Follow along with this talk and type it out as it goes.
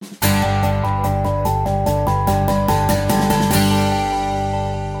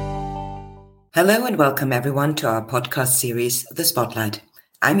Hello and welcome everyone to our podcast series, The Spotlight.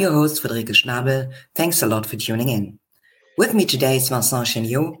 I'm your host, Friederike Schnabel. Thanks a lot for tuning in. With me today is Vincent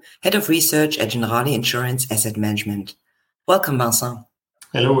Chaigneau, Head of Research at Generali Insurance Asset Management. Welcome, Vincent.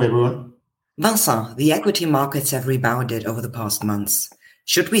 Hello, everyone. Vincent, the equity markets have rebounded over the past months.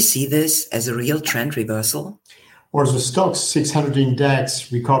 Should we see this as a real trend reversal? Well, the Stoxx 600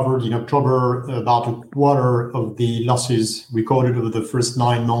 index recovered in October about a quarter of the losses recorded over the first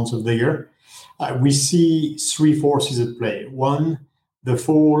 9 months of the year. We see three forces at play. One, the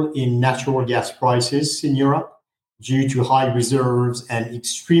fall in natural gas prices in Europe due to high reserves and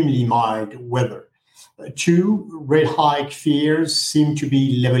extremely mild weather. Two, rate hike fears seem to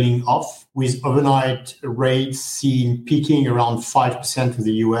be leveling off, with overnight rates seen peaking around 5% for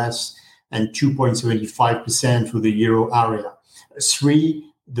the US and 2.75% for the euro area.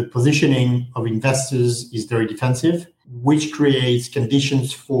 Three, the positioning of investors is very defensive, which creates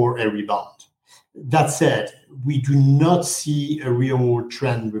conditions for a rebound. That said, we do not see a real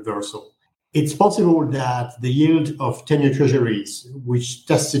trend reversal. It's possible that the yield of 10-year treasuries, which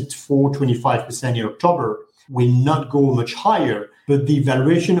tested 4.25% in October, will not go much higher, but the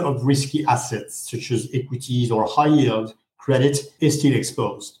valuation of risky assets, such as equities or high-yield credit, is still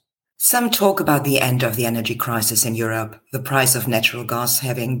exposed. Some talk about the end of the energy crisis in Europe, the price of natural gas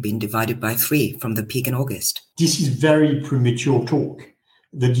having been divided by 3 from the peak in August. This is very premature talk.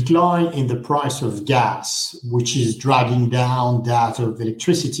 The decline in the price of gas, which is dragging down that of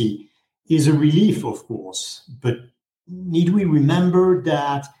electricity, is a relief, of course, but need we remember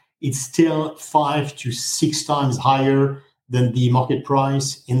that it's still 5 to 6 times higher than the market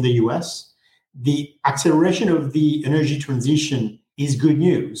price in the US? The acceleration of the energy transition is good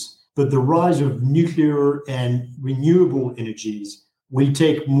news, but the rise of nuclear and renewable energies will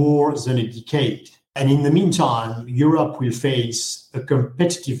take more than a decade. And in the meantime, Europe will face a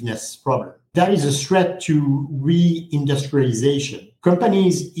competitiveness problem. That is a threat to reindustrialization.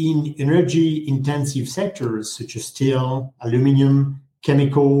 Companies in energy-intensive sectors such as steel, aluminum,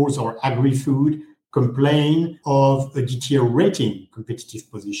 chemicals, or agri-food complain of a deteriorating competitive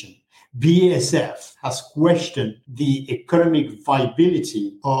position. BASF has questioned the economic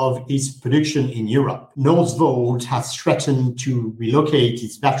viability of its production in Europe. Northvolt has threatened to relocate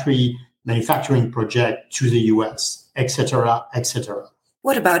its battery manufacturing project to the US, etc., etc.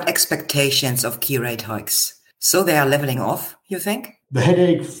 What about expectations of key rate hikes? So they are leveling off, you think? The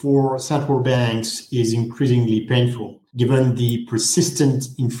headache for central banks is increasingly painful, given the persistent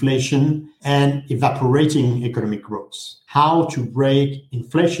inflation and evaporating economic growth. How to break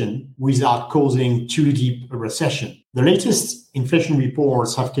inflation without causing too deep a recession? The latest inflation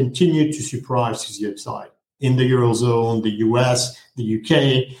reports have continued to surprise to the upside. In the Eurozone, the US, the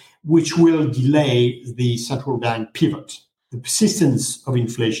UK, which will delay the central bank pivot. The persistence of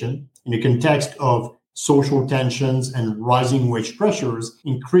inflation in the context of social tensions and rising wage pressures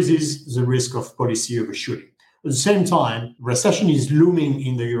increases the risk of policy overshooting. At the same time, recession is looming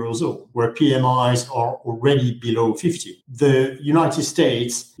in the Eurozone, where PMIs are already below 50. The United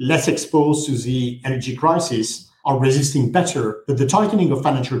States, less exposed to the energy crisis, are resisting better, but the tightening of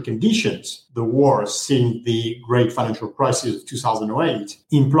financial conditions, the worst since the great financial crisis of 2008,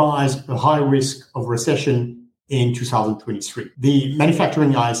 implies a high risk of recession in 2023. The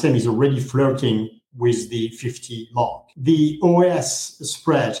manufacturing ISM is already flirting with the 50 mark. The OAS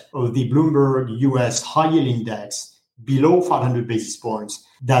spread of the Bloomberg US High Yield Index below 500 basis points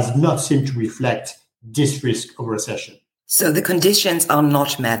does not seem to reflect this risk of recession. So the conditions are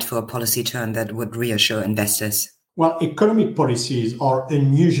not met for a policy turn that would reassure investors. Well, economic policies are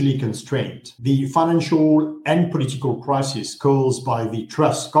unusually constrained. The financial and political crisis caused by the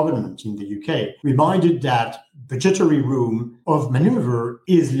Truss government in the UK reminded that budgetary room of maneuver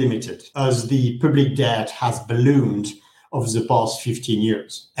is limited, as the public debt has ballooned over the past 15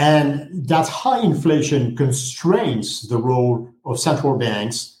 years. And that high inflation constrains the role of central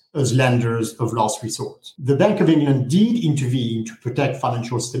banks as lenders of last resort. The Bank of England did intervene to protect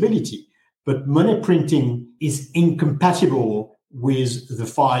financial stability, but money printing is incompatible with the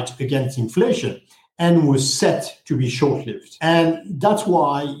fight against inflation and was set to be short-lived. And that's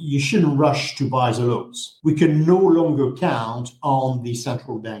why you shouldn't rush to buy the lows. We can no longer count on the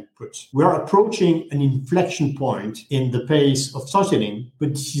central bank put. We are approaching an inflection point in the pace of tightening,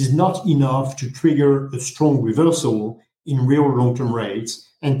 but this is not enough to trigger a strong reversal in real long-term rates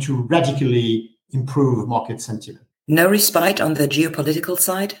and to radically improve market sentiment. No respite on the geopolitical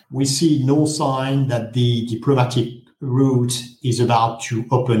side? We see no sign that the diplomatic route is about to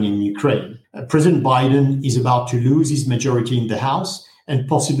open in Ukraine. President Biden is about to lose his majority in the House and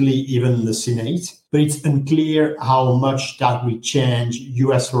possibly even the Senate, but it's unclear how much that will change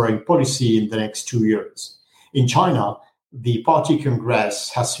US foreign policy in the next 2 years. In China, the Party Congress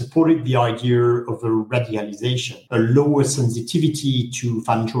has supported the idea of a radicalization, a lower sensitivity to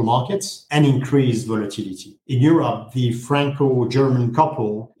financial markets, and increased volatility. In Europe, the Franco-German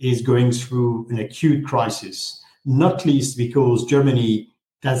couple is going through an acute crisis, not least because Germany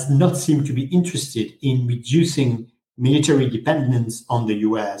does not seem to be interested in reducing military dependence on the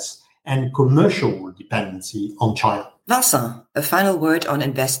US and commercial dependency on China. Vincent, a final word on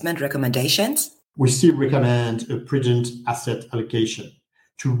investment recommendations? We still recommend a prudent asset allocation.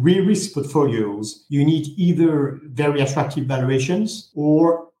 To re-risk portfolios, you need either very attractive valuations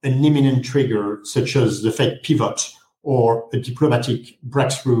or an imminent trigger, such as the Fed pivot or a diplomatic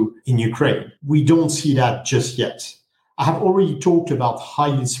breakthrough in Ukraine. We don't see that just yet. I have already talked about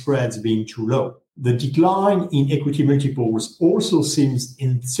high yield spreads being too low. The decline in equity multiples also seems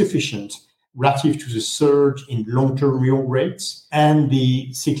insufficient relative to the surge in long-term real rates and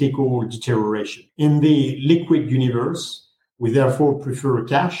the cyclical deterioration. In the liquid universe, we therefore prefer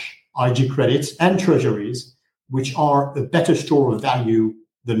cash, IG credits, and treasuries, which are a better store of value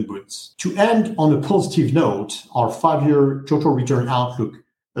than bonds. To end on a positive note, our 5-year total return outlook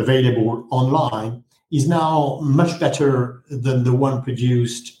available online is now much better than the one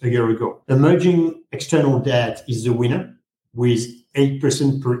produced a year ago. Emerging external debt is the winner, with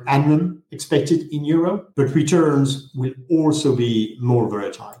 8% per annum expected in euro, but returns will also be more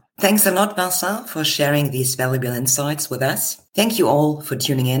volatile. Thanks a lot, Vincent, for sharing these valuable insights with us. Thank you all for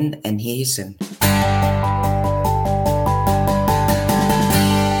tuning in, and hear you soon.